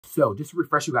So just to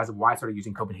refresh you guys of why I started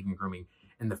using Copenhagen Grooming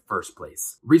in the first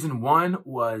place. Reason one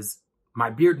was my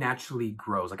beard naturally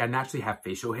grows. Like I naturally have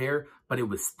facial hair, but it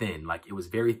was thin. Like it was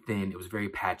very thin. It was very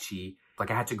patchy.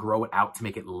 Like I had to grow it out to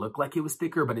make it look like it was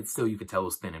thicker, but it's still, you could tell it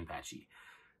was thin and patchy.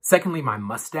 Secondly, my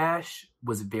mustache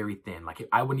was very thin. Like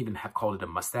I wouldn't even have called it a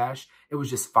mustache. It was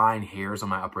just fine hairs on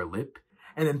my upper lip.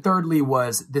 And then thirdly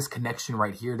was this connection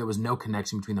right here. There was no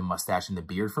connection between the mustache and the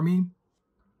beard for me.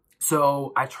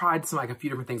 So I tried a few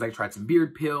different things. I tried some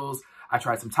beard pills. I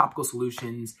tried some topical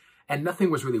solutions and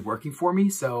nothing was really working for me.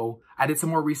 So I did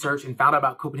some more research and found out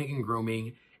about Copenhagen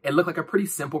Grooming. It looked like a pretty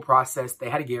simple process. They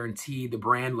had a guarantee. The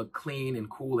brand looked clean and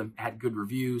cool and had good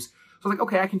reviews. So I was like,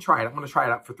 okay, I can try it. I'm going to try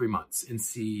it out for 3 months and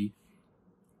see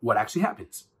what actually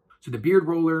happens. So the beard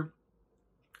roller,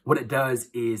 what it does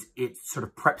is it sort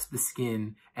of preps the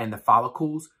skin and the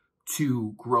follicles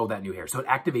to grow that new hair. So it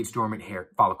activates dormant hair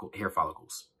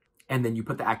follicles. And then you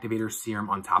put the activator serum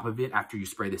on top of it after you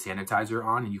spray the sanitizer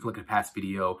on. And you can look at a past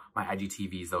video, my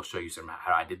IGTVs, they'll show you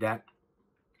how I did that.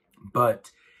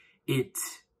 But it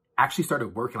actually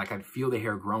started working. Like I'd feel the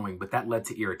hair growing, but that led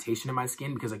to irritation in my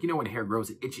skin because like, you know, when hair grows,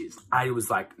 it itches. I was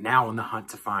like now on the hunt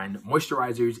to find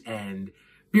moisturizers and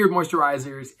beard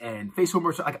moisturizers and facial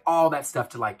moisturizer, like all that stuff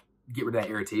to like get rid of that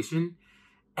irritation.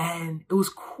 And it was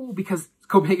cool because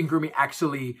Copenhagen Grooming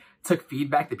actually took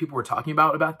feedback that people were talking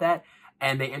about that.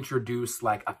 And they introduced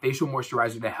like a facial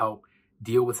moisturizer to help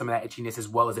deal with some of that itchiness, as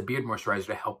well as a beard moisturizer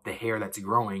to help the hair that's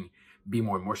growing be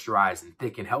more moisturized and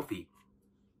thick and healthy.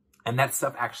 And that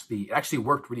stuff actually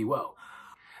worked really well.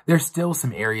 There's still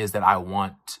some areas that I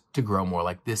want to grow more.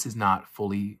 Like this is not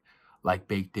fully like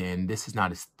baked in. This is not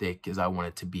as thick as I want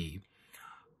it to be.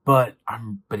 But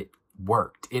it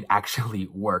worked. It actually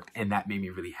worked. And that made me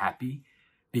really happy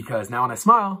because now when I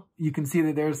smile, you can see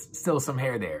that there's still some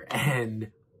hair there.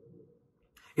 And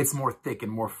it's more thick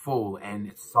and more full and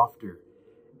it's softer.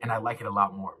 And I like it a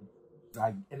lot more. So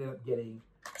I ended up getting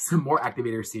some more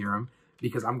activator serum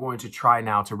because I'm going to try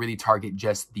now to really target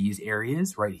just these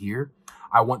areas right here.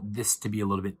 I want this to be a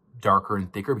little bit darker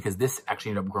and thicker because this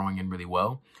actually ended up growing in really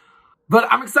well.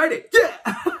 But I'm excited. Yeah.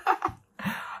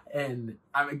 And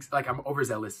I'm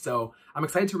overzealous. So I'm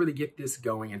excited to really get this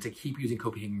going and to keep using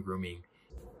Copenhagen Grooming.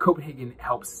 Copenhagen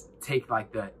helps take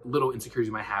like the little insecurities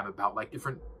you might have about like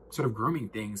different sort of grooming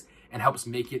things and helps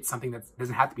make it something that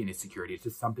doesn't have to be an insecurity. It's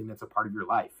just something that's a part of your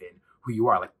life and who you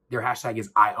are. Like their hashtag is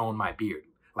I own my beard.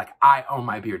 Like I own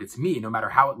my beard. It's me, no matter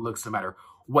how it looks, no matter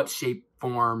what shape,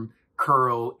 form,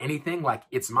 curl, anything, like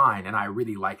it's mine. And I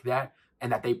really like that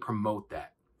and that they promote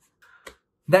that.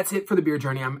 That's it for the beard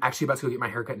journey. I'm actually about to go get my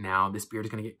haircut now. This beard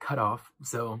is going to get cut off.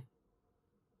 So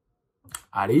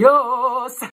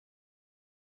adios.